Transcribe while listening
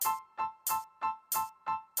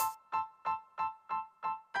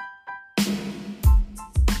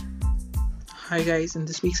Hi guys, in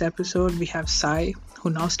this week's episode we have Sai, who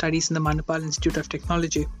now studies in the Manipal Institute of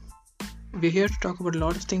Technology. We're here to talk about a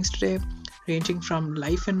lot of things today, ranging from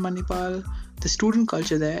life in Manipal, the student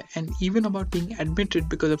culture there, and even about being admitted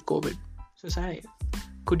because of COVID. So Sai,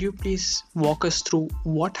 could you please walk us through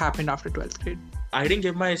what happened after 12th grade? I didn't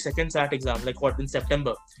give my second SAT exam, in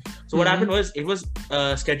September. So what happened was, it was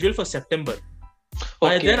scheduled for September.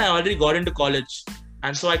 By then, I already got into college.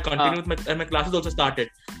 And so I continued with my classes also started.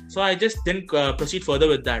 So I just didn't proceed further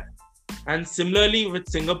with that. And similarly with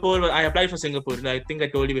Singapore, I applied for Singapore. I think I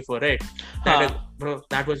told you before, right? I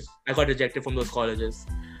got rejected from those colleges.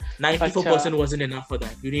 94% wasn't enough for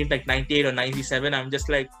that. You need 98 or 97. I'm just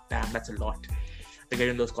like, damn, that's a lot to get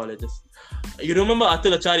in those colleges. You remember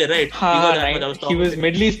Atul Acharya, right? He was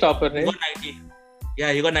Middle East topper, right?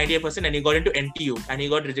 He got 98% and he got into NTU and he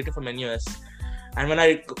got rejected from NUS. And when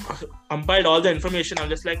I compiled all the information, I'm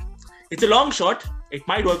just like, it's a long shot. It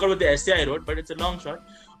might work out with the essay I wrote, but it's a long shot.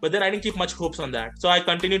 But then I didn't keep much hopes on that. So I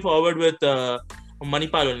continued forward with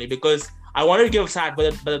Manipal only because I wanted to give a SAT,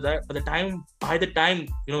 but by the time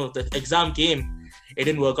the exam came, it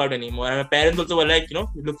didn't work out anymore. And my parents also were like, you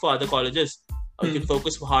look for other colleges. You can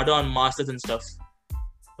focus harder on masters and stuff.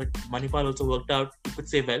 But Manipal also worked out, you could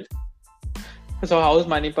say well. So how's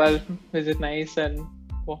Manipal? Is it nice? And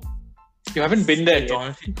you haven't been there yet,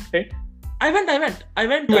 honestly, right? I went.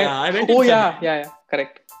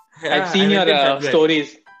 Correct. Yeah, I've seen your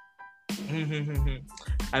stories.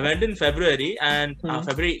 I went in February and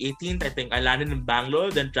February 18th, I think, I landed in Bangalore,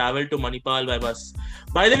 then traveled to Manipal by bus.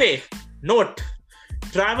 By the way, note,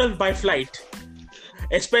 travel by flight.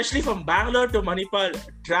 Especially from Bangalore to Manipal,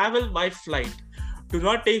 travel by flight. Do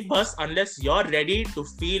not take bus unless you're ready to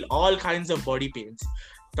feel all kinds of body pains.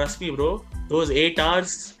 Trust me, bro, those 8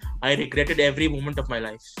 hours, I regretted every moment of my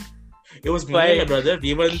life. It was me and my brother.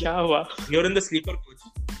 We were in the sleeper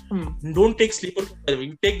coach. Don't take sleeper coach.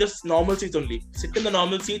 You take the normal seats only. Sit in the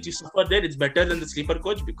normal seats. You suffer there. It's better than the sleeper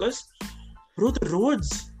coach because, bro, the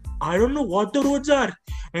roads. I don't know what the roads are.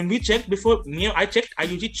 When we checked before, I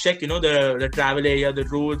usually check, the travel area, the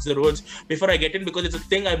roads before I get in because it's a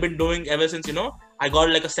thing I've been doing ever since, I got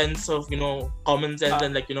a sense of, common sense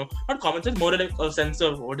and not common sense, more like a sense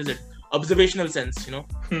of, observational sense,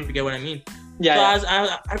 you get what I mean? Yeah. So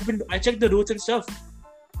I checked the routes and stuff.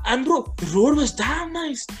 And bro, the road was damn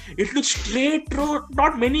nice. It looked straight road,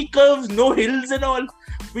 not many curves, no hills and all.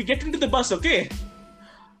 We get into the bus, okay?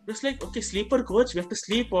 Just like, okay, sleeper coach, we have to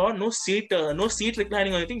sleep on, no seat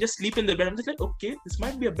reclining or anything, just sleep in the bed. I'm just like, okay, this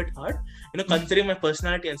might be a bit hard, considering my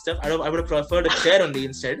personality and stuff. I would have preferred a chair only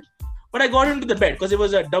instead. But I got into the bed because it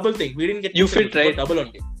was a double thing. We didn't get you fit, right? Double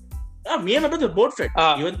only. Me and my brother both fit.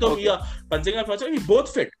 Even though we are punching our person, we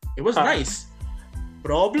both fit. It was nice.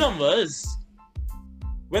 Problem was,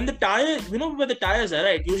 when the tire, where the tires are,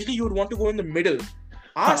 right? Usually you would want to go in the middle.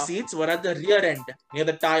 Our seats were at the rear end, near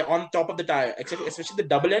the tire, on top of the tire. Especially the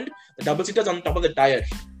double end, the double seaters on top of the tire.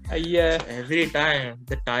 Yeah. So every time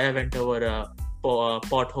the tire went over a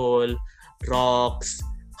pothole, rocks,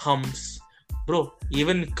 humps, bro,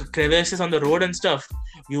 even crevices on the road and stuff,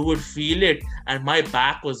 you would feel it. And my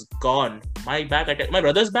back was gone. My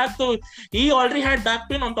brother's back, though, he already had back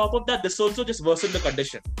pain. On top of that, this also just worsened the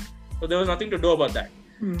condition. So there was nothing to do about that.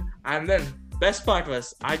 And then best part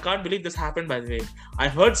was, I can't believe this happened, by the way. I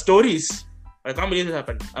heard stories, but I can't believe this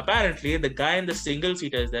happened. Apparently, the guy in the single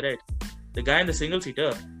seater, is that right? The guy in the single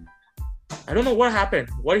seater, I don't know what happened,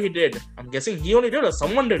 what he did. I'm guessing he only did or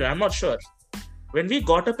someone did it, I'm not sure. When we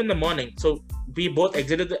got up in the morning, so we both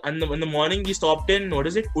exited, and in the morning we stopped in,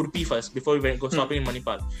 Udupi first, before we go stopping in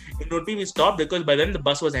Manipal. In Udupi we stopped because by then the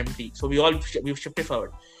bus was empty. So we shifted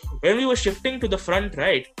forward. When we were shifting to the front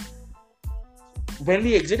right, when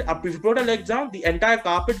we exit, we put our legs down, the entire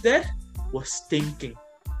carpet there was stinking.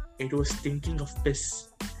 It was stinking of piss.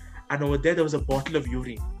 And over there was a bottle of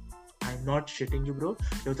urine. I'm not shitting you, bro.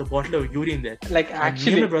 There was a bottle of urine there.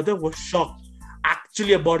 Actually, me and my brother was shocked.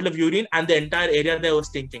 Actually, a bottle of urine, and the entire area there was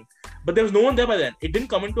stinking. But there was no one there by then. It didn't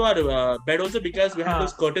come into our bed also because we had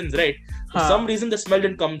those curtains, right? For some reason, the smell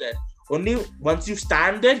didn't come there. Only once you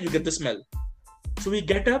stand there, you get the smell. So we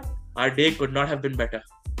get up. Our day could not have been better.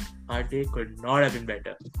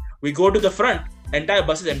 We go to the front. Entire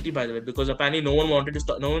bus is empty, by the way, because apparently no one wanted to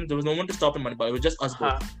stop. There was no one to stop in Manipal. It was just us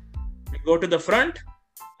both. We go to the front,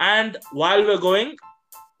 and while we're going,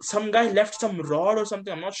 some guy left some rod or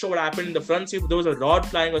something. I'm not sure what happened in the front seat. There was a rod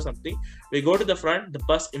flying or something. We go to the front. The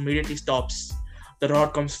bus immediately stops. The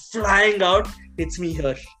rod comes flying out, hits me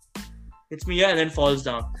here, and then falls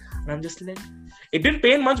down. And I'm just like, it didn't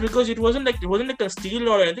pain much because it wasn't like a steel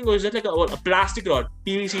rod or anything. It was just like a plastic rod,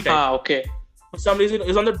 PVC type. Okay. For some reason, it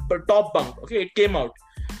was on the top bunk. Okay, it came out.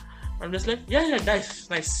 I'm just like, yeah, nice.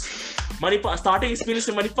 Manipal, starting experience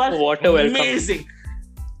in Manipal, What a welcome. amazing.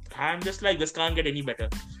 I'm just like, this can't get any better.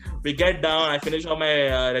 We get down, I finish all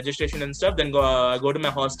my registration and stuff, then go to my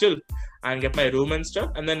hostel and get my room and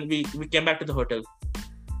stuff, and then we came back to the hotel.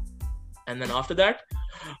 And then after that,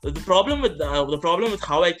 the problem with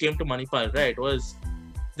how I came to Manipal, right, was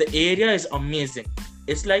the area is amazing.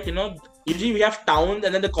 It's like, usually we have towns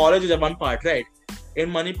and then the college is at one part, right? In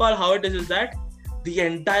Manipal, how it is that the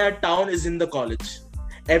entire town is in the college.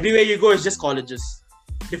 Everywhere you go is just colleges.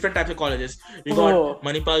 Different types of colleges. You got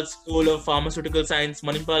Manipal School of Pharmaceutical Science,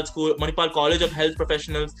 Manipal College of Health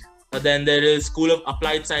Professionals. Then there is School of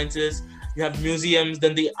Applied Sciences. You have museums.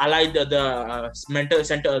 Then the Allied, mental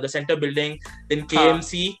center, the center building. Then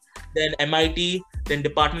KMC. Then MIT. Then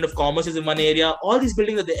Department of Commerce is in one area. All these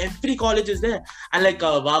buildings are there. Every college is there. And like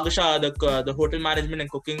Vagasha, the hotel management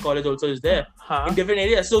and cooking college also is there in different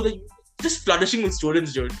areas. So just flourishing with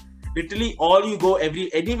students, dude. Literally, all you go,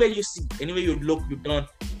 anywhere you see, anywhere you look, you turn,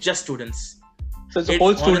 just students. So it's a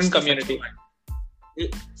whole student community.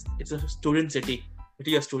 It's a student city. It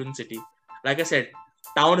is a student city. Like I said,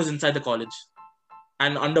 town is inside the college,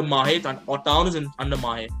 and under Mahe, or town is under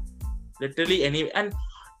Mahe. Literally, and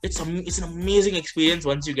it's an amazing experience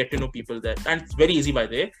once you get to know people there, and it's very easy by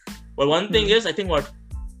the way. But one thing is, I think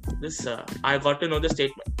I got to know the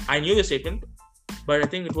statement. I knew the statement. But I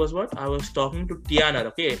think it was I was talking to Tiana,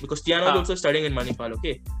 okay? Because Tiana was also studying in Manipal,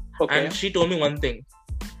 okay? And she told me one thing.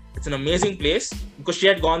 It's an amazing place because she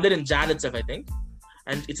had gone there in Jan itself, I think.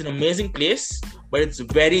 And it's an amazing place, but it's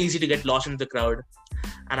very easy to get lost in the crowd.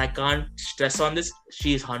 And I can't stress on this.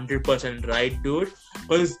 She's 100% right, dude.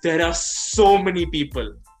 Because there are so many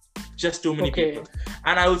people. Just too many people.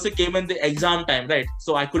 And I also came in the exam time, right?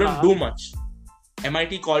 So I couldn't do much.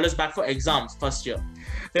 MIT called us back for exams first year.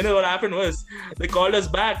 Then what happened was they called us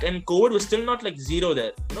back and COVID was still not like zero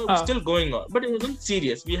there. It was still going on, but it wasn't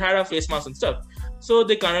serious. We had our face masks and stuff. So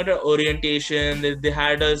they conducted orientation. They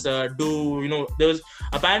had us do, there was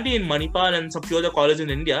apparently in Manipal and some few other colleges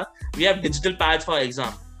in India, we have digital pads for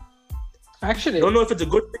exam. Actually, I don't know if it's a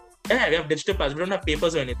good thing. Yeah, we have digital pads. We don't have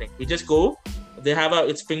papers or anything. We just go. They have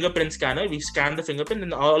it's fingerprint scanner. We scan the fingerprint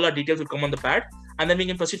and all our details will come on the pad, and then we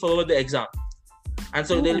can proceed forward with the exam. And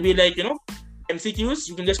so there'll be like, MCQs,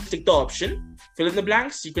 you can just tick the option, fill in the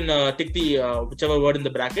blanks, you can tick the whichever word in the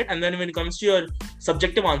bracket, and then when it comes to your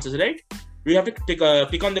subjective answers, right, you have to click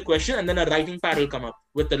on the question, and then a writing pad will come up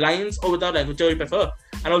with the lines or without lines, whichever you prefer.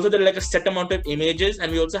 And also there's like a set amount of images, and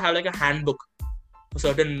we also have like a handbook for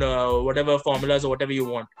certain whatever formulas or whatever you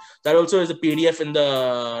want. That also is a PDF in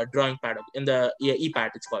the drawing pad, in the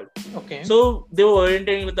ePad it's called. Okay. So they were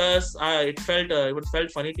orientating with us. It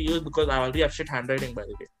felt funny to use because I already have shit handwriting, by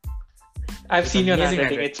the way. I've seen your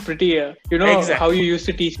handwriting. It's pretty, exactly. How you used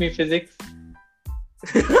to teach me physics.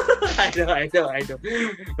 I know.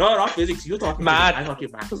 No, not physics. You taught me math. I taught you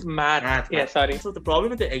math. Math. Yeah, sorry. So the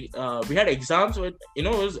problem with we had exams with, it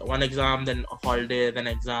was one exam, then a holiday, then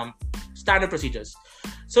exam, standard procedures.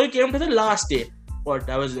 So it came to the last day.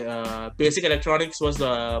 Basic electronics was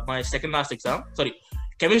my second last exam. Sorry,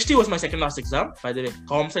 chemistry was my second last exam. By the way,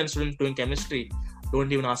 comp science student doing chemistry,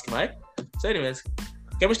 don't even ask why. So anyways,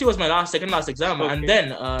 chemistry was my second last exam, and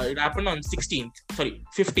then it happened on 15th.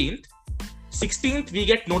 16th we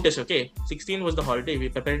get notice, okay? 16th was the holiday, we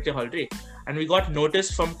prepared the holiday, and we got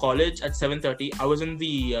notice from college at 7:30. I was in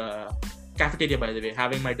the cafeteria, by the way,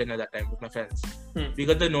 having my dinner that time with my friends. We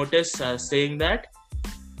got the notice saying that,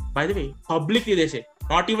 by the way, publicly they say,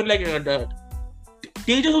 not even like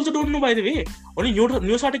teachers also don't know, by the way. Only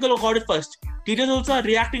news article got it first. Teachers also are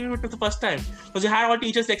reacting to it for the first time because you had all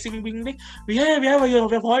teachers texting me being like, we have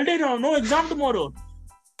a holiday now, no exam tomorrow.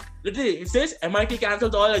 Literally, it says MIT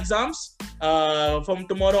cancels all exams from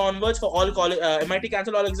tomorrow onwards for all college. MIT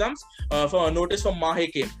cancelled all exams for a notice from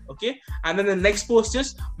Mahe came. Okay, and then the next post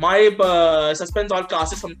is Mahe suspends all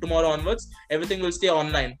classes from tomorrow onwards. Everything will stay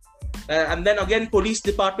online. And then again, police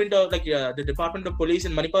department the Department of Police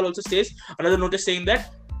in Manipal also says another notice saying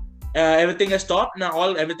that everything has stopped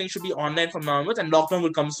now. Everything should be online from now onwards, and lockdown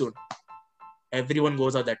will come soon. Everyone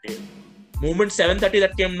goes out that day. Moment 7:30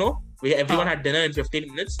 that came, everyone had dinner in 15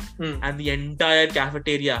 minutes, and the entire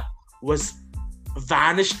cafeteria was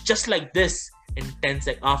vanished just like this in 10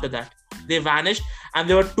 seconds. After that, they vanished, and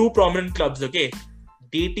there were two prominent clubs, okay,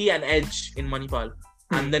 DT and Edge in Manipal,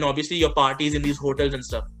 and then obviously your parties in these hotels and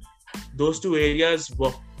stuff. Those two areas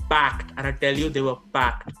were packed, and I tell you, they were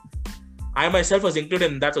packed. I myself was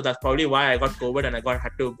included in that, so that's probably why I got COVID and I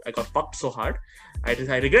got fucked so hard. I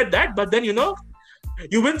regret that, but then you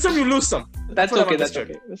win some, you lose some. That's okay. That's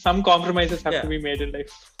okay. Some compromises have to be made in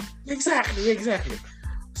life. Exactly.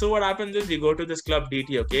 So what happens is we go to this club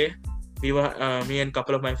DT, okay? We were me and a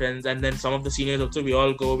couple of my friends, and then some of the seniors also. We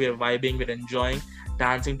all go. We're vibing. We're enjoying,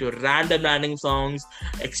 dancing to random songs,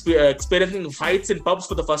 experiencing fights in pubs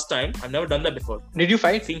for the first time. I've never done that before. Did you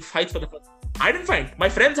fight? Seeing fights for the first. I didn't fight. My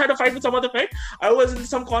friends had a fight with some other fight. I was in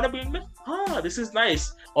some corner being like, this is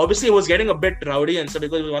nice. Obviously, it was getting a bit rowdy and stuff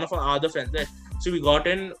because it was one of our other friends there. So we got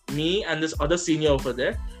in, me and this other senior over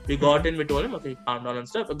there. We got in, we told him, okay, calm down and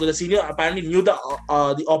stuff. Because the senior apparently knew the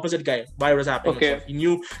opposite guy, why it was happening. Okay. And stuff. He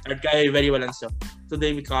knew that guy very well and stuff. So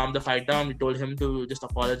then we calmed the fight down. We told him to just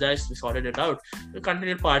apologize. We sorted it out. We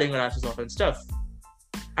continued partying our asses off and stuff.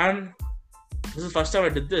 And this is the first time I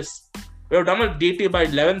did this. We were done with DT by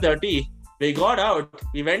 11:30. We got out.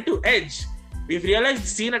 We went to Edge. We realized the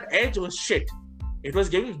scene at Edge was shit. It was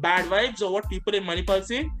giving bad vibes or what people in Manipal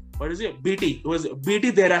say. What is it? BT. It was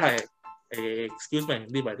BT Dera Hai. Excuse my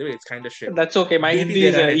Hindi, by the way. It's kind of shit. That's okay. My Hindi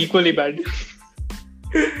is equally bad.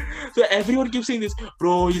 So everyone keeps saying this.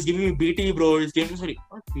 Bro, he's giving me BT, bro. He's giving me... Sorry.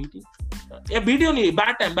 What BT? Yeah, BT only.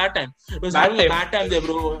 Bad time. It was having a bad time there,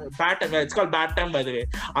 bro. Bad time. Yeah, it's called bad time, by the way.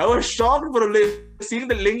 I was shocked, bro. Seeing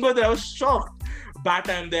the lingo there, I was shocked. Bad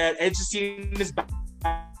time there. Edge scene is bad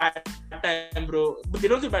time, bro. But they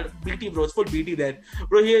don't say bad. BT, bro. It's full BT there.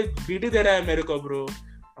 Bro, here, BT there in America, bro.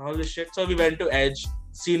 All this shit. So we went to Edge.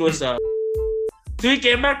 Scene was... So we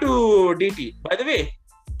came back to DT. By the way,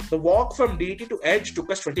 the walk from DT to Edge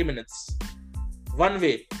took us 20 minutes. One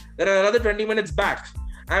way. There are another 20 minutes back.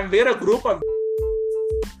 And we're a group of...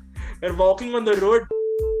 We're walking on the road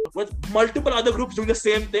with multiple other groups doing the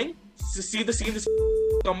same thing. See the scene,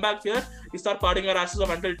 come back here, we start partying our asses off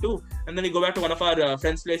until 2. And then we go back to one of our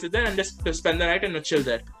friends' places there and just spend the night and chill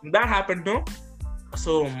there. That happened, no?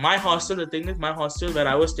 So my hostel, the thing is, my hostel where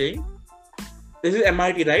I was staying, this is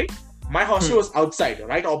MIT, right? My hostel was outside,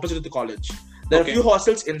 right opposite of the college. There are a few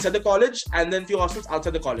hostels inside the college and then a few hostels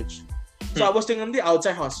outside the college. So I was staying in the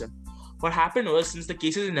outside hostel. What happened was, since the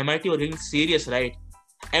cases in MIT were getting serious, right?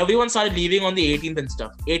 Everyone started leaving on the 18th and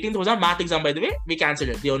stuff. 18th was our math exam, by the way. We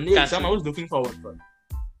cancelled it. The only exam I was looking forward for.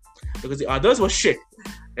 Because the others were shit.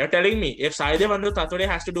 They're telling me, if Saidev Andru Tatode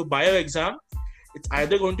has to do bio exam, it's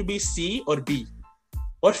either going to be C or B.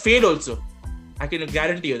 Or fail also. I can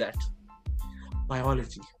guarantee you that.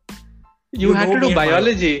 Biology. You had to do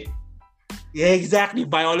biology? Yeah, exactly.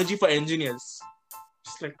 Biology for engineers.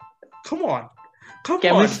 Just like, come on.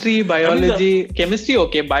 Chemistry, biology. Chemistry,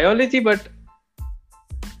 okay. Biology, but...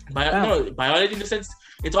 No, biology in the sense,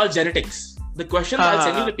 it's all genetics. The questions, I'll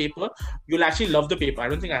send you the paper. You'll actually love the paper. I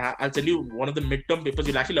don't think I'll send you one of the midterm papers.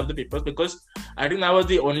 You'll actually love the papers because I think that was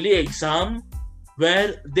the only exam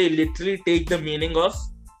where they literally take the meaning of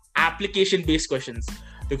application-based questions.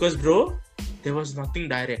 Because, bro, there was nothing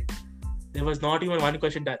direct. There was not even one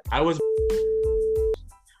question that I was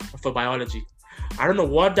for biology. I don't know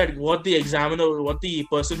what the examiner, what the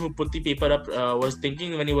person who put the paper up was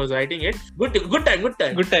thinking when he was writing it. Good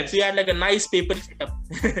time. So he had like a nice paper set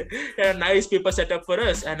up. For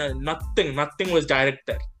us, and nothing was direct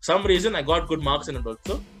there. Some reason I got good marks in it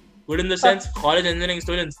also. Good in the sense, college engineering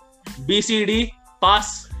students, BCD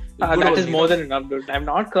pass. That is more than enough, dude. I'm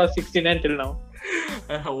not crossed 69 till now.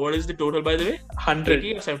 What is the total, by the way? 100.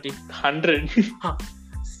 80 or 70? 100.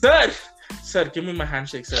 Sir, give me my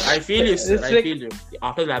handshake, sir. I feel you, sir. I feel you.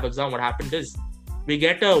 After the lab exam, what happened is, we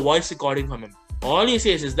get a voice recording from him. All he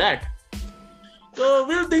says is that, so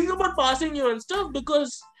we'll think about passing you and stuff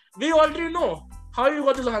because we already know how you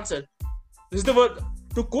got this answer. This is the word.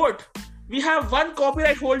 To quote, we have one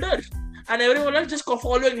copyright holder and everyone else just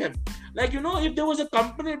following him. Like, if there was a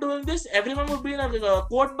company doing this, everyone would be in a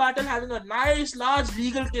court battle having a nice, large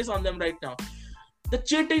legal case on them right now. The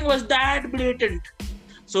cheating was that blatant.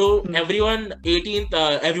 So everyone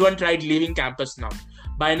tried leaving campus now.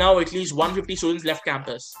 By now, at least 150 students left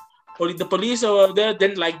campus. Only the police over there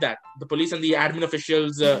didn't like that. The police and the admin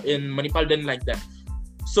officials in Manipal didn't like that.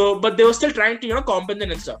 So, but they were still trying to,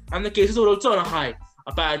 compensate and stuff. And the cases were also on a high.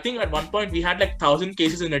 I think at one point we had like 1,000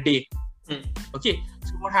 cases in a day. Okay.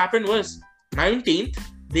 So what happened was 19th,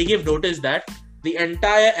 they gave notice that the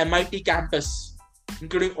entire MIT campus,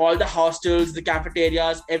 including all the hostels, the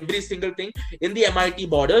cafeterias, every single thing in the MIT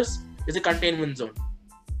borders is a containment zone.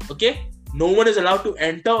 Okay? No one is allowed to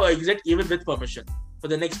enter or exit even with permission for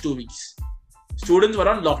the next 2 weeks. Students were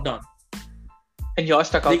on lockdown. And you're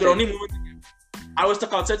stuck outside. They could only move. I was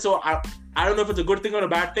stuck outside, so I don't know if it's a good thing or a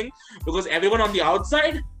bad thing because everyone on the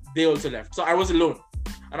outside, they also left. So I was alone.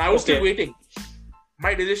 And I was still waiting.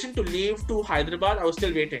 My decision to leave to Hyderabad, I was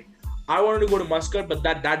still waiting. I wanted to go to Muscat, but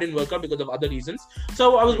that didn't work out because of other reasons.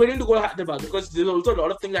 So I was waiting to go to Hyderabad because there's also a lot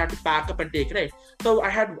of things I had to pack up and take, right? So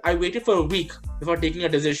I waited for a week before taking a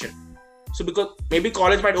decision. So because maybe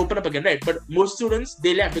college might open up again, right? But most students,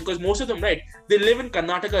 they left because most of them, right, they live in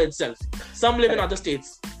Karnataka itself. Some live in other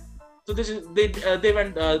states. So they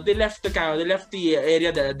left the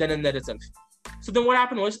area then and there itself. So then what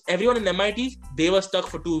happened was everyone in MIT, they were stuck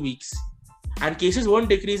for 2 weeks, and cases weren't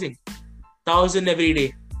decreasing. 1,000 every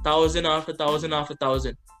day, 1,000 after 1,000 after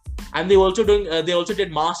 1,000, and they also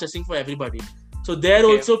did mass testing for everybody. So there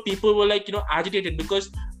also people were like agitated because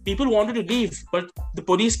people wanted to leave, but the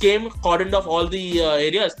police came, cordoned off all the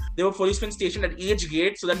areas. There were policemen stationed at each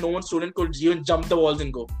gate so that no one student could even jump the walls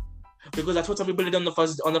and go. Because that's what some people did on the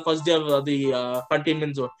first day of the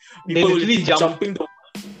containment zone. People They literally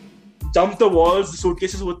jumped the walls. The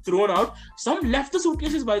suitcases were thrown out. Some left the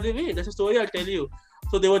suitcases, by the way. That's a story I'll tell you.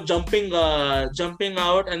 So they were jumping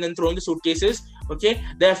out and then throwing the suitcases. Okay,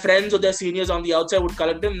 their friends or their seniors on the outside would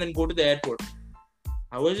collect them and then go to the airport.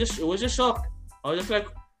 It was just shocked. I was just like,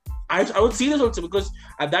 I would see this also because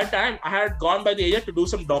at that time I had gone by the area to do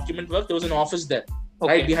some document work. There was an office there,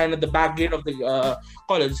 right behind at the back gate of the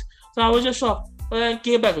college. So I was just shocked. But I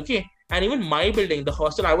came back, okay. And even my building, the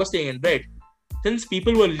hostel I was staying in, right? Since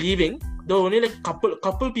people were leaving, there were only like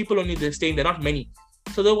couple people only staying there, not many.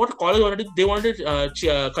 So what college wanted to do, they wanted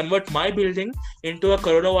to convert my building into a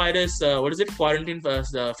coronavirus, quarantine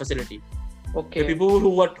facility. Okay. The people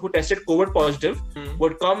who tested COVID positive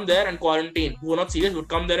would come there and quarantine. Who were not serious would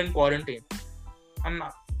come there and quarantine. And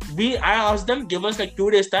I asked them, give us like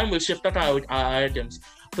 2 days time, we'll shift out our items.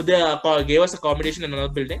 So they gave us accommodation in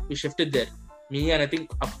another building. We shifted there. Me and I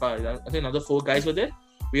think another 4 guys were there.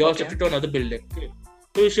 We all shifted to another building. Okay.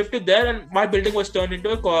 So we shifted there, and my building was turned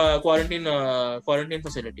into a quarantine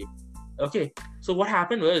facility. Okay. So what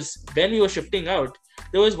happened was when we were shifting out,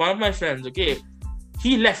 there was one of my friends. Okay,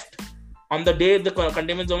 he left on the day the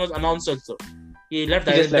containment zone was announced. Also, he left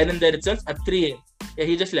then and there itself at 3 a.m. Yeah,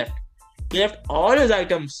 he just left. He left all his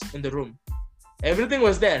items in the room. Everything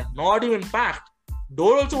was there, not even packed.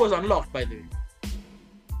 Door also was unlocked, by the way.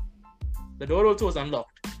 The door also was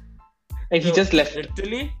unlocked. And he just left.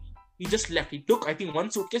 Literally, he just left. He took, I think, one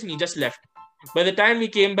suitcase and he just left. By the time we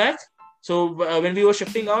came back, so when we were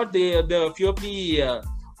shifting out, the few of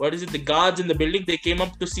the guards in the building, they came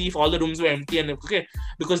up to see if all the rooms were empty and okay,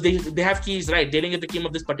 because they have keys, right? They didn't get the key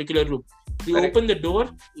of this particular room. They opened the door,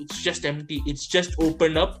 it's just empty. It's just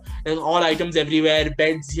opened up. There's all items everywhere,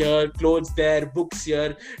 beds here, clothes there, books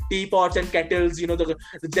here, teapots and kettles, the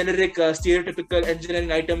generic stereotypical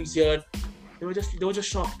engineering items here. They were just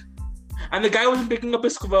shocked. And the guy wasn't picking up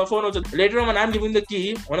his phone also. Later on, when I'm giving the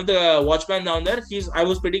key, one of the watchmen down there, I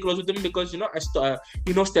was pretty close with him because he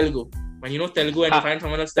knows Telugu. When you know Telugu and you find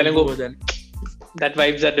someone else Telugu, then that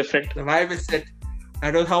vibes are different. The vibe is set.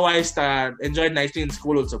 That was how I enjoyed nicely in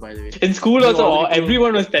school also, by the way. In school also,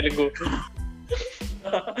 everyone was Telugu.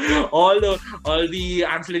 all the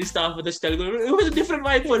ancillary staff with the Telugu. It was a different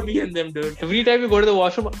vibe for me and them, dude. Every time you go to the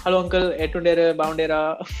washroom, hello uncle, etundera,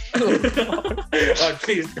 boundera. God,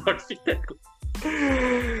 please, don't speak Telugu.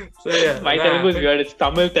 So yeah. My Telugu is weird. It's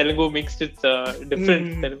Tamil Telugu mixed. It's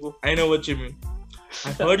different Telugu. I know what you mean.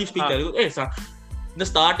 I've heard you speak Telugu. Hey, in the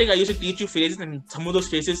starting, I used to teach you phrases, and some of those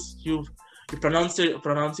phrases you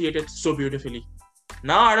pronunciate it so beautifully.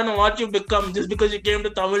 Now I don't know what you become just because you came to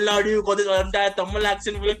Tamil Nadu. You got this entire Tamil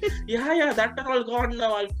accent. You're like, yeah, that all gone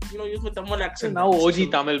now. I'll use my Tamil accent. Now OG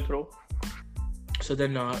Tamil, bro. So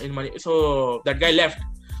then so that guy left,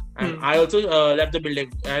 and I also left the building.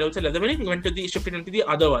 We shifted into the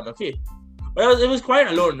other one. Okay, but it was quite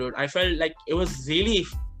alone, dude. I felt like it was really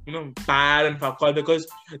bad and fuck all because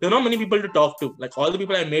there were not many people to talk to. Like all the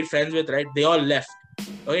people I made friends with, right? They all left.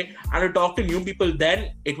 Okay, and to talk to new people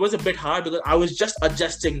then it was a bit hard because I was just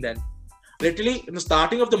adjusting then. Literally in the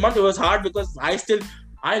starting of the month it was hard because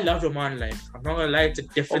I loved Oman life. I'm not gonna lie, it's a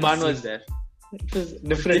different Oman was there. It was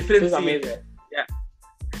different. It was amazing. Yeah.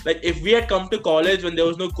 Like if we had come to college when there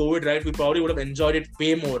was no COVID, right, we probably would have enjoyed it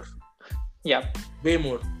way more. Yeah. Way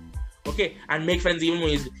more. Okay, and make friends even more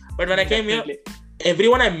easily. But when I came here,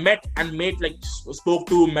 everyone I met and spoke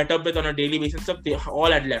to, met up with on a daily basis, stuff, they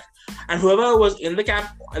all had left. And whoever was in the camp,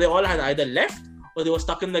 they all had either left or they were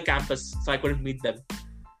stuck in the campus, so I couldn't meet them.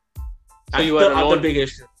 So you were alone? The big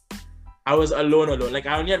issue. I was alone. Like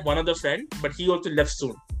I only had one other friend, but he also left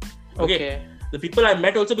soon. Okay. The people I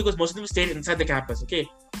met also, because most of them stayed inside the campus, okay?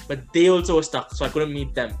 But they also were stuck, so I couldn't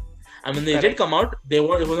meet them. And when they did come out, it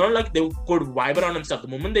was not like they could vibe around and stuff. The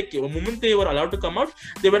moment they were allowed to come out,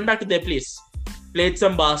 they went back to their place. Played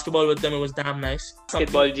some basketball with them. It was damn nice.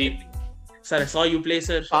 Basketball G. Sir, I saw you play,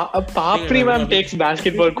 sir. Papri ma'am takes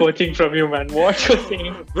basketball coaching from you, man. What you're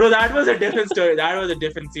saying? Bro, that was a different story. That was a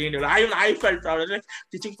different scene. I felt proud. I was like,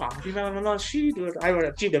 teaching Papri ma'am, no, she, dude, I would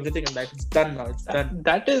have achieved everything in life. It's done now. It's done.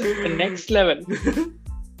 That is the next level.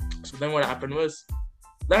 So then what happened was,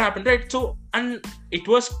 that happened, right? So, and it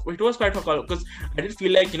was quite for call because I did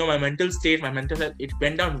feel like, my mental state, my mental health, it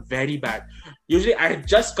went down very bad. Usually I had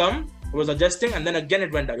just come, was adjusting, and then again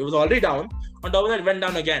it went down. It was already down. On top of that, it went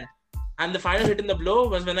down again. And the final hit in the blow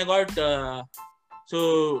was when I got,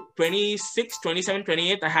 26, 27,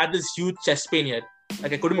 28, I had this huge chest pain here.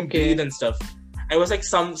 Like I couldn't breathe and stuff. I was like,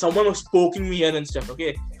 someone was poking me here and stuff,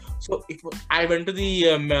 okay? So I went to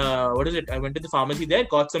the, I went to the pharmacy there,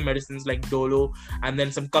 got some medicines like Dolo and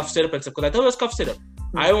then some cough syrup and stuff. Because I thought it was cough syrup.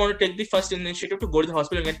 I want to take the first initiative to go to the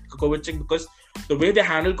hospital and get COVID check because the way they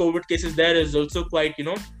handle COVID cases there is also quite,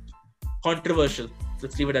 controversial.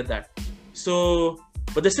 Let's leave it at that. So,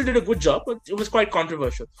 but they still did a good job, but it was quite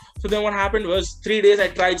controversial. So then what happened was 3 days I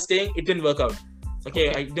tried staying, it didn't work out. Okay.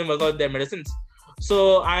 I didn't work out their medicines.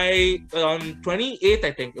 So on 28th,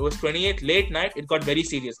 I think, it was 28th, late night, it got very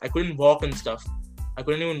serious. I couldn't walk and stuff. I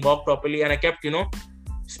couldn't even walk properly. And I kept,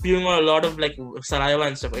 spewing out a lot of like saliva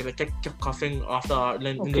and stuff. I kept coughing after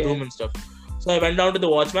in the room and stuff. So I went down to the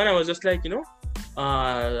watchman. I was just like,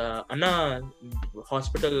 Anna,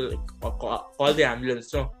 hospital, call the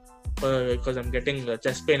ambulance, because I'm getting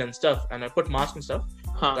chest pain and stuff. And I put mask and stuff.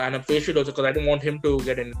 And a face shield also because I didn't want him to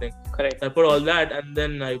get anything. Correct. I put all that and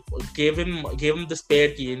then I gave him the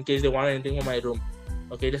spare key in case they want anything from my room.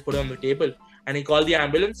 Okay, just put it on the table. And he called the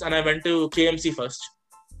ambulance and I went to KMC first.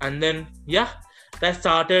 And then, that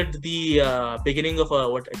started the beginning of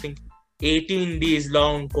 18 days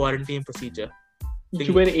long quarantine procedure.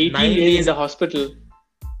 You were 18 days in the hospital.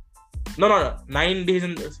 No. 9 days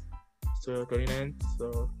in the... So, 29th.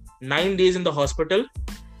 So, 9 days in the hospital.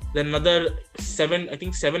 Then another 7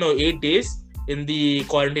 or 8 days in the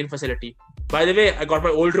quarantine facility. By the way, I got my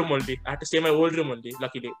old room only. I had to stay in my old room only,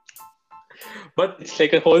 luckily. But it's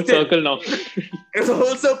like a whole circle now. It's a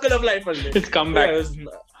whole circle of life only. It's come back.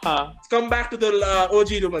 It's come back to the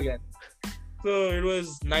OG room again. So it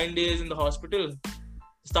was 9 days in the hospital.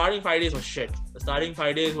 The starting 5 days was shit. The starting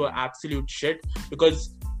 5 days were absolute shit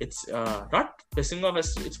because it's not pissing off.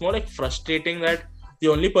 It's more like frustrating that the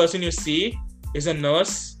only person you see is a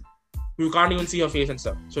nurse. You can't even see her face and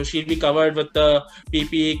stuff. So she'll be covered with the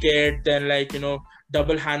PPE kit, then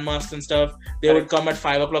double hand masks and stuff. They would come at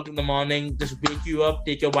 5 o'clock in the morning, just wake you up,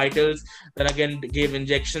 take your vitals, then again give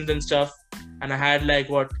injections and stuff. And I had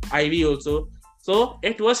IV also. So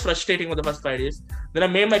it was frustrating for the first 5 days. Then I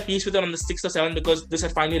made my peace with them on the 6th or 7th because this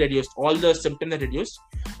had finally reduced. All the symptoms had reduced.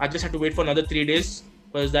 I just had to wait for another 3 days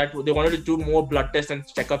because that they wanted to do more blood tests and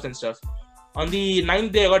checkups and stuff. On the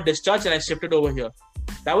 9th day, I got discharged and I shifted over here.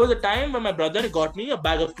 That was the time when my brother got me a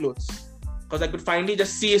bag of clothes because I could finally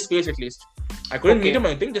just see his face at least. I couldn't meet him or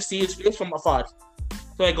anything, just see his face from afar.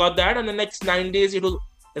 So I got that, and the next 9 days it was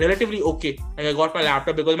relatively okay. And I got my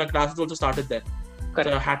laptop because my classes also started there. Correct.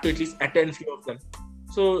 So I had to at least attend few of them.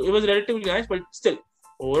 So it was relatively nice, but still,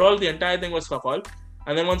 overall the entire thing was fuck all.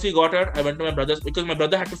 And then once we got out, I went to my brother's because my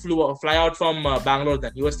brother had to fly out from Bangalore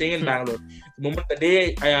then. He was staying in Bangalore. The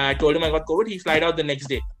day I told him I got COVID, he flied out the next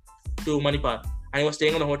day to Manipal. And he was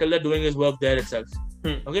staying in a hotel there doing his work there itself.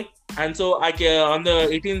 Okay? And so on the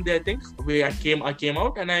 18th day, I think, I came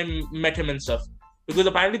out and I met him and stuff. Because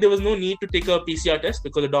apparently there was no need to take a PCR test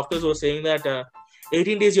because the doctors were saying that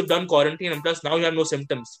 18 days you've done quarantine and plus now you have no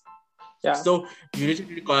symptoms. Yeah. So you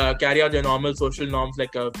need to carry out your normal social norms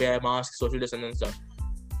like wear mask, social distance and stuff.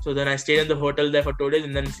 So then I stayed in the hotel there for 2 days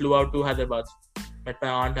and then flew out to Hyderabad. Met my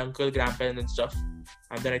aunt, uncle, grandparents and stuff.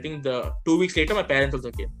 And then I think 2 weeks later, my parents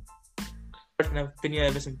also came. But I've been here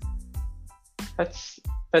ever since.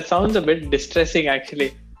 That sounds a bit distressing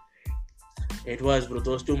actually. It was, bro.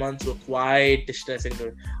 Those 2 months were quite distressing,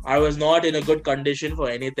 dude. I was not in a good condition for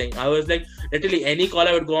anything. I was like, literally any call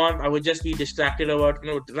I would go on, I would just be distracted about,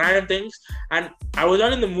 random things. And I was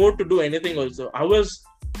not in the mood to do anything also.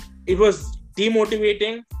 It was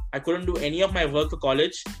demotivating. I couldn't do any of my work for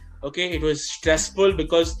college. Okay, it was stressful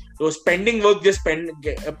because it was pending work, just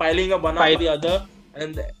piling up one after the other,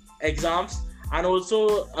 and the exams, and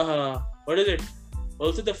also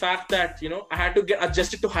also the fact that I had to get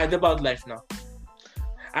adjusted to Hyderabad life now,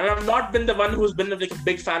 and I've not been the one who's been like a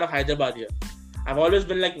big fan of Hyderabad here. I've always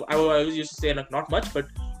been like, I always used to say like not much, but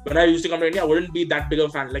when I used to come to India, I wouldn't be that big of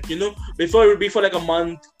a fan. Like before it would be for like a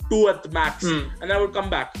month, 2 at the max, and I would come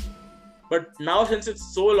back. But now, since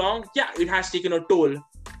it's so long, it has taken a toll.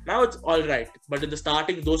 Now it's all right. But at the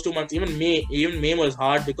starting, those 2 months, even May was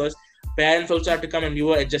hard because parents also had to come and we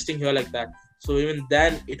were adjusting here like that. So even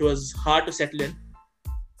then, it was hard to settle in.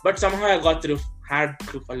 But somehow I got through. Had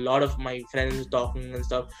a lot of my friends talking and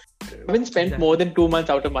stuff. I haven't spent more than 2 months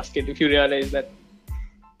out of Muscat, if you realize that.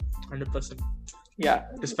 100%. Yeah.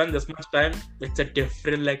 To spend this much time, it's a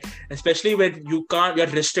different, like, especially when you're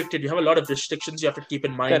restricted. You have a lot of restrictions you have to keep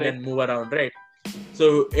in mind and move around, right?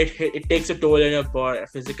 So it takes a toll on your body,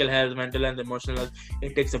 physical health, mental health, emotional health.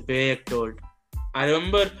 It takes a big toll. I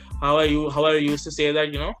remember how I used to say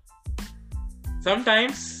that,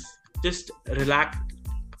 sometimes just relax.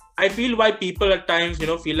 I feel why people at times,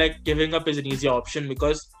 feel like giving up is an easy option,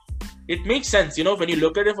 because it makes sense, when you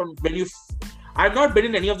look at it I've not been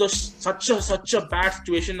in any of those such a bad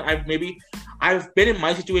situation. I've been in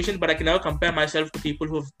my situation, but I can never compare myself to people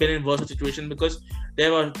who've been in worse situations, because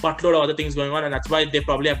there were a buttload of other things going on, and that's why they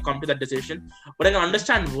probably have come to that decision. But I can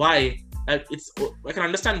understand why.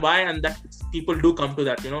 And that people do come to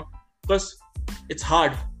that, because it's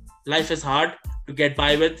hard. Life is hard to get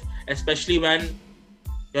by with, especially when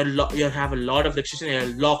you have a lot of restrictions.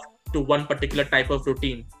 You're locked to one particular type of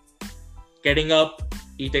routine. Getting up,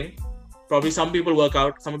 eating. Probably some people work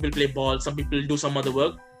out, some people play ball, some people do some other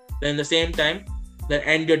work. Then at the same time, they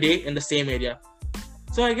end your day in the same area.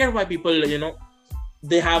 So I get why people,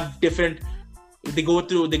 they have different. They go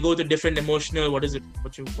through different emotional. What is it?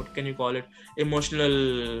 What can you call it?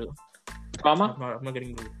 Emotional trauma. I'm not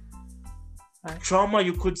getting it. Trauma,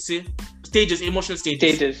 you could say. Stages, emotional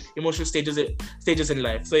stages. Emotional stages in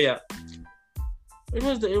life. So yeah, it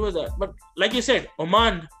was that. But like you said,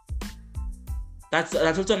 Oman. That's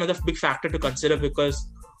also another big factor to consider, because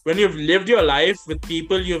when you've lived your life with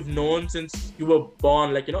people you've known since you were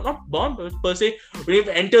born, like, not born but per se, when you've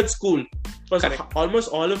entered school, because almost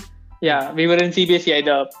all of we were in CBSE,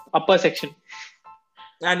 the upper section,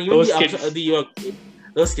 and even those kids,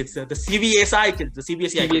 the CBSI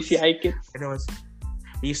kids.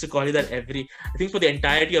 We used to call you that I think for the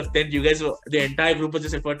entirety of 10th, you guys the entire group was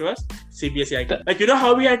just referred to as CBSE kids. Like,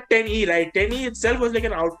 how we had 10E, right? 10E itself was like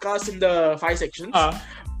an outcast in the 5 sections.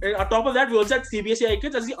 And on top of that, we also had CBSE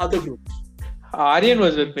kids as the other group. Aryan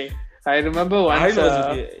was with me. I remember once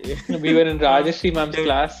we were in Rajashri Ma'am's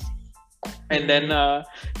class, and then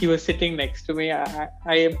he was sitting next to me. I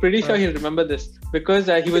am pretty sure he'll remember this, because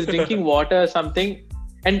he was drinking water or something,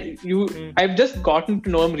 and I've just gotten to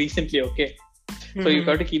know him recently, okay? So you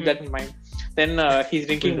got to keep that in mind. Then he's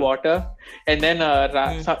drinking water, and then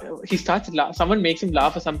he starts. Someone makes him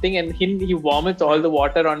laugh or something, and he vomits all the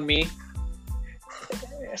water on me.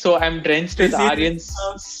 So I'm drenched with Aryan's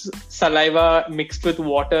saliva mixed with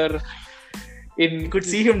water. I could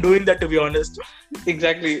see him doing that, to be honest.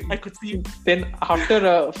 Exactly. I could see him. Then after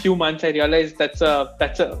a few months, I realized that's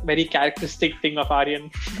a very characteristic thing of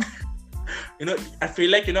Aryan. I feel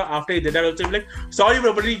like, after he did that, also, like, sorry,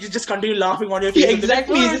 bro, but you just continue laughing on your face. Yeah,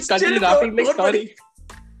 exactly. He just continue laughing, like, sorry.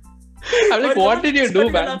 I'm like, what did you do,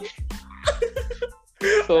 man?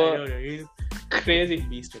 So, he's crazy.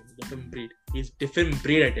 Beast, different breed. He's different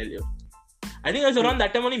breed, I tell you. I think it was around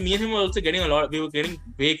that time only me and him were also getting we were getting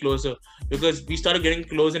way closer, because we started getting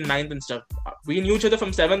close in 9th and stuff. We knew each other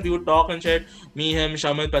from 7th. We would talk and shit. Me, him,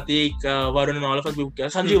 Shamal, Pratik, Varun, and all of us.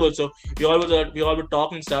 Sanjeev also. We all would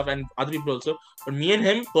talk and stuff, and other people also. But me and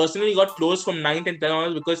him personally got close from 9th and 10th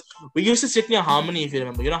onwards, because we used to sit near Harmony, if you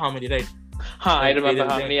remember. You know Harmony, right? I remember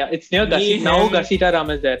Harmony. Yeah. It's near Gasita. Now Gasita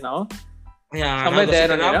Ram is there now. Yeah, somewhere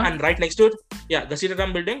there, and right next to it, Gasita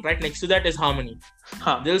Ram building. Right next to that is Harmony.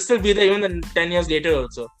 They'll still be there even 10 years later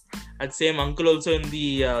also. And same uncle also in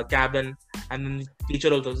the cabin, and then the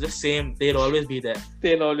teacher also. It's the same. They'll always be there.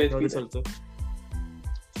 They'll always be there. Also.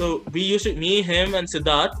 So we used to, me, him, and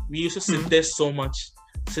Siddharth, we used to sit there so much.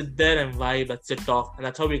 Sit there and vibe, that's it, talk. And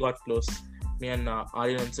that's how we got close. Me and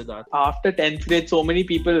Aryan and Siddharth. After 10th grade, so many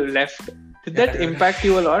people left. Did that impact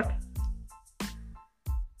you a lot?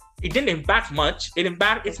 It didn't impact much.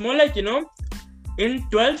 It's more like, in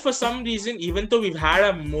 12th, for some reason, even though we've had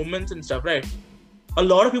our moments and stuff, right? A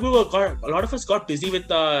lot of us got busy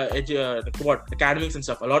with academics and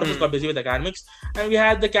stuff. A lot of us got busy with academics, and we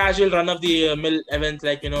had the casual run of the mill events,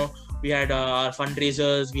 like, we had our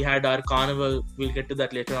fundraisers, we had our carnival. We'll get to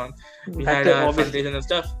that later on. We had our fundraisers and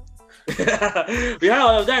stuff. We had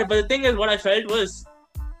all of that. But the thing is, what I felt was,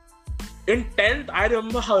 in 10th, I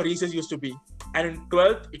remember how recess used to be. And in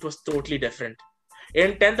 12th, it was totally different.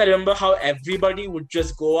 In 10th, I remember how everybody would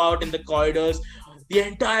just go out in the corridors. The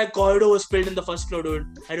entire corridor was filled in the first floor, dude.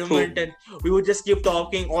 I remember in 10th, we would just keep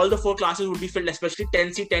talking. All the 4 classes would be filled, especially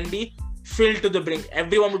 10C, 10D, filled to the brink.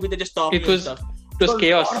 Everyone would be there just talking and stuff. It was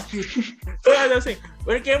chaos. So as I was saying,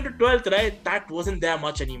 when it came to 12th, right, that wasn't there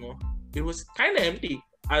much anymore. It was kind of empty,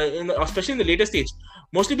 especially in the later stage.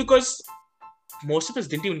 Mostly because most of us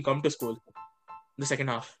didn't even come to school. the second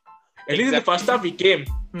half. At least in the first half we came.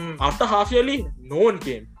 After half yearly, no one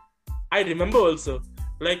came. I remember also,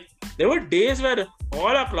 like, there were days where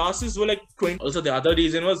all our classes were like 20. Also, the other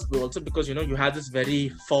reason was also because, you know, you had this very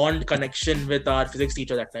fond connection with our physics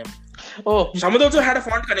teacher that time. Oh, Shamit also had a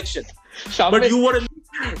fond connection. But you wouldn't.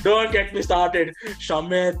 Don't get me started.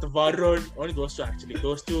 Shamit, Varun, only those two actually.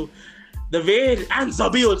 Those two. The way, and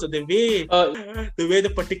Zabi also, the way the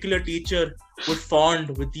particular teacher would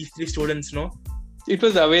fond with these three students, no? It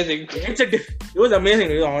was amazing. It was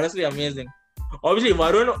amazing. It was honestly amazing. Obviously,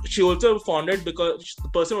 Varun, she also founded because the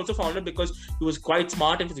person also founded because he was quite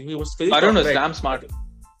smart in physics. He was physics. Varun was damn smart.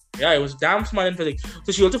 Yeah, he was damn smart in physics.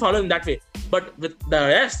 So she also founded in that way. But with the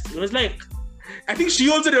rest, it was like, I think she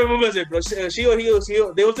also remembers it, bro. She or he,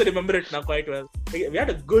 they also remember it now quite well. We had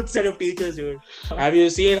a good set of teachers, dude. Have you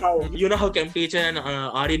seen how, you know, how Chem teacher and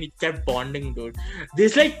Aryan kept bonding, dude?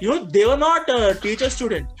 This, like, you know, they were not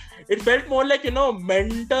teacher-student. It felt more like, you know,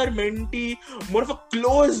 mentor-mentee, more of a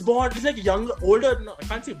close bond. It's like younger, older, no, I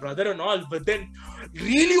can't say brother and all, but then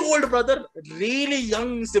really old brother, really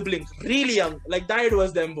young sibling, really young. Like that, it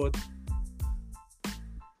was them both.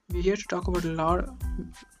 We're here to talk about a lot.